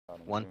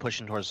One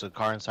pushing towards the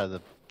car inside the.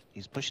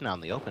 He's pushing out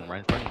in the open, right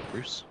in front of you,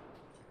 Bruce.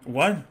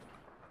 What?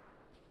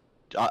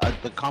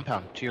 The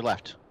compound to your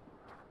left.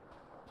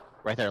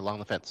 Right there, along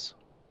the fence.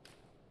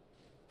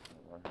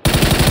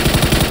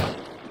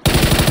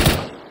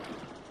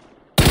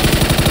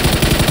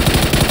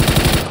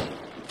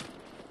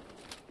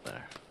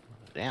 There.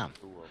 Damn.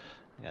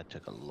 That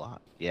took a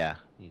lot. Yeah,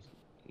 he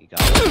got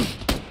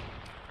it.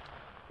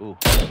 Ooh.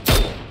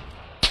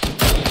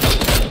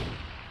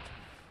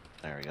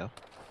 There we go.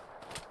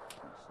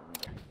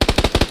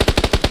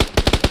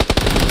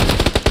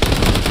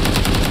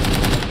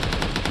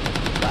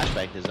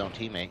 Flashbanged his own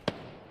teammate.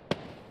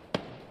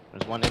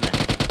 There's one in there.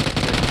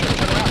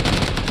 Turn around.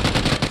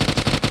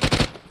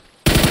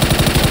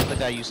 The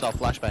guy you saw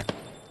flashbang.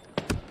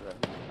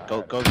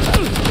 Go to that.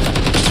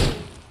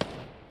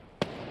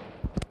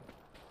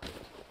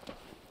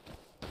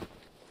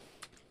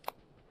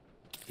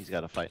 He's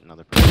got to fight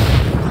another person.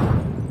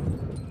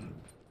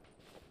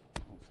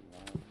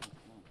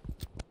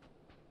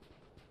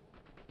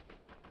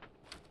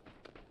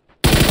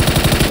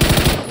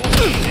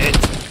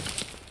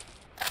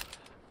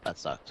 That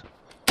sucked.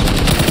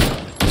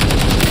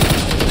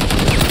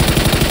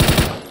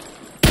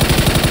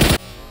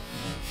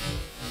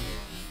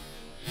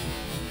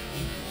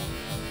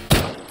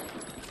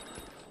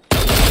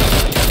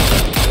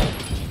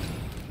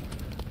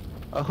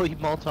 Oh, he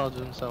Molotoved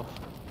himself.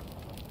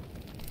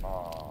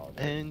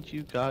 And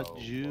you got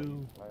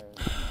you.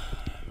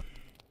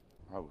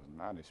 I was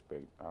not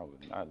looking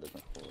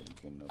forward to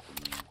getting up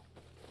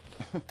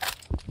again.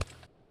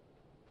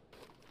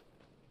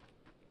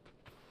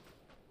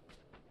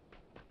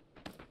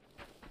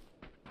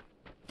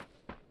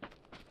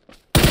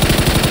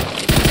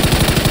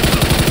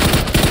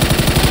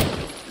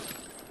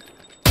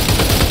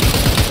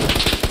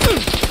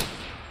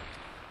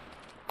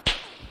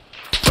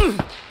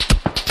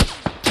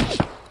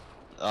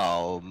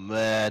 Oh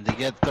man, to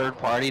get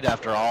third-partied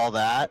after all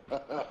that.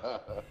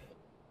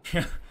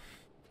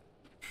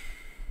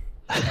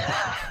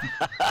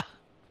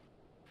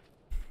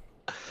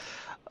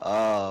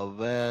 Oh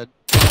man.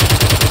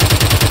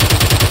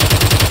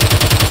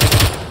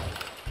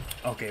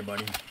 Okay,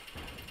 buddy.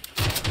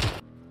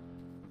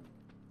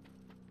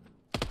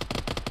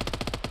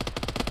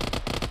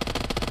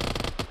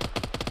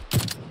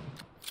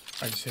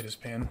 I just hit his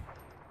pan.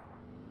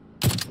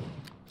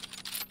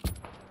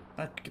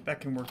 That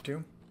can work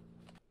too.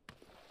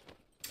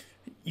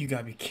 You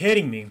gotta be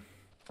kidding me.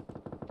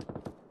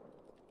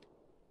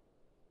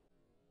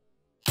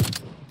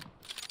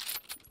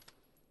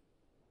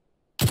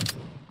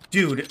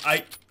 Dude,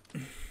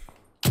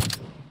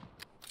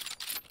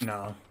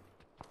 No.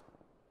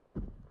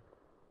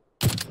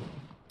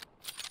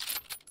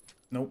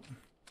 Nope.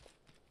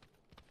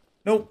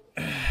 Nope.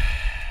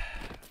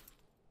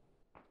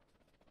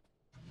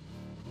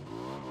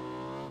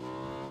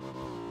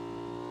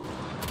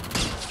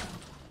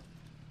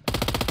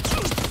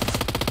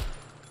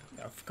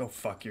 Go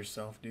fuck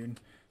yourself, dude.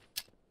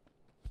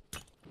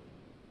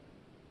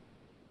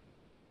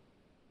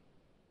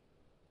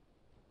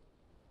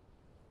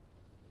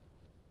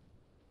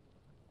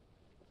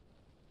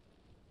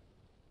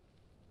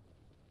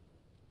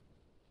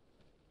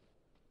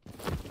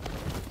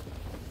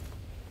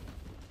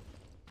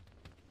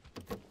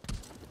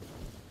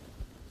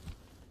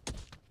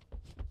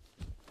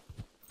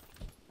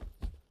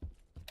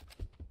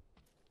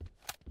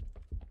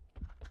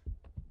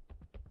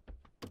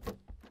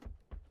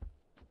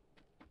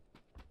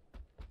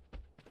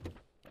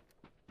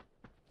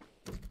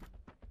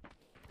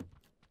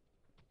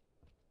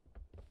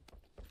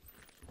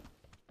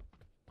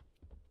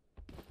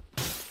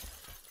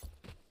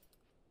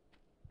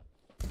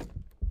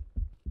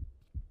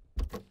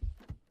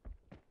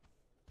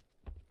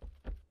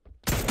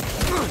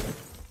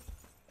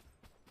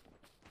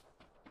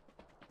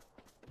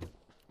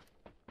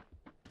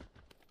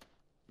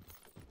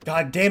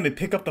 God damn it,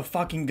 pick up the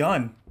fucking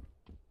gun.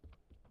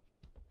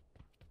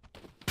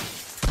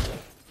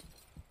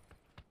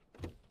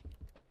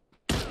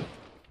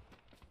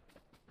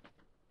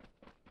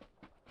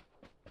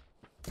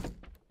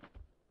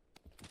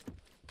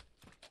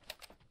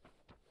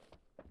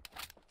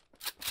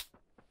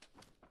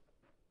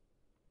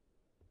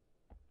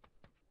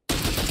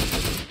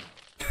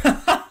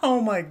 Oh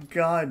my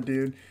god,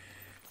 dude.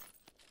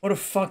 What a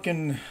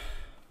fucking...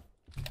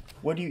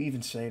 What do you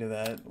even say to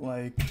that?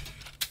 Like...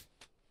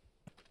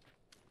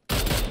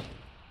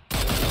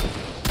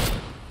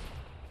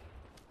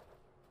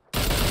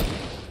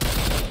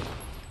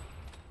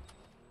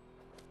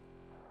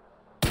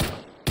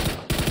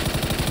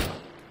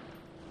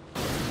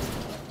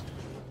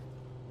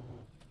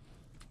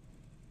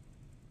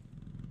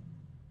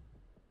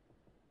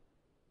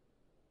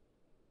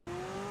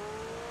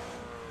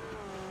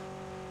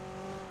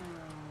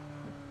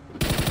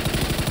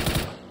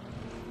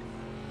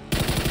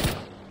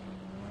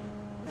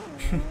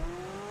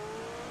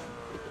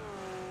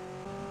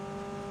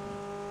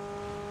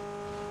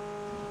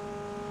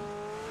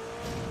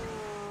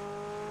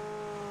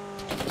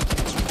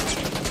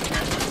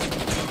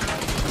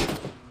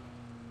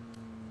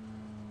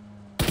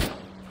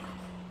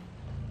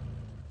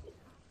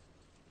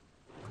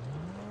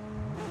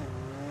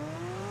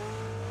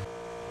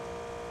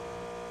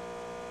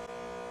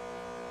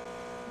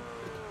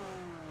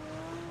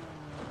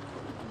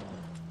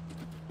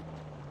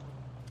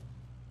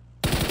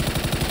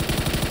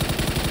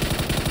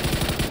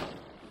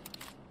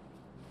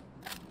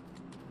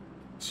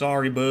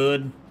 Sorry,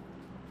 bud.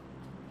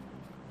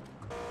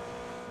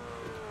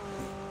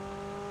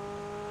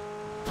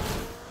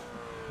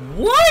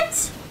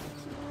 What?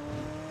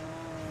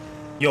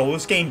 Yo,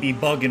 this game be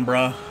bugging,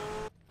 bruh.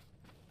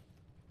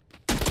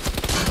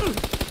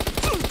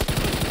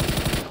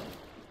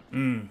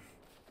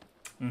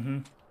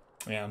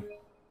 Yeah.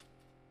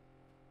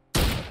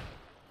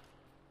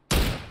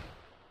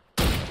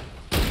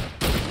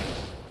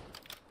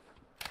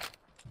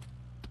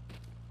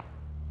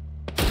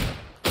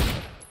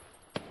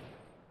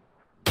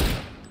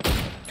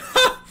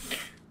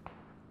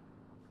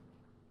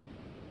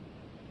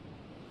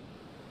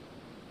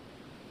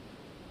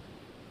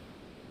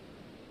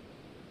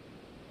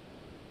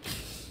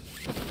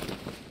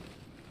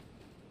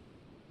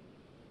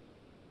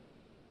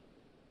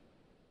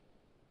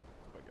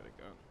 I gotta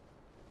go.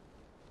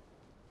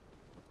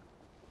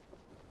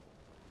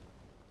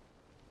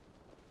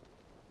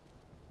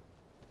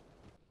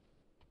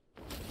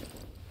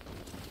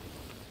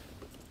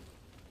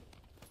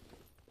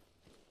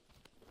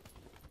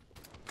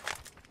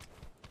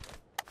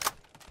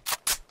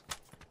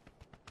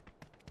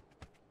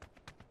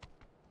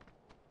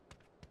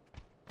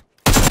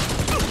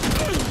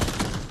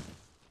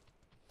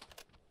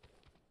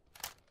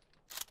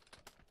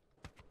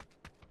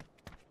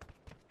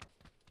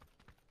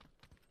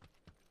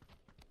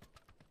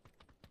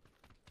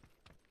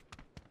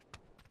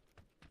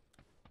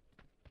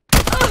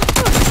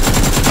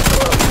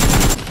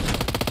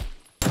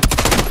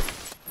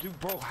 Dude,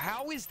 bro,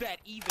 how is that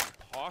even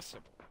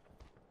possible?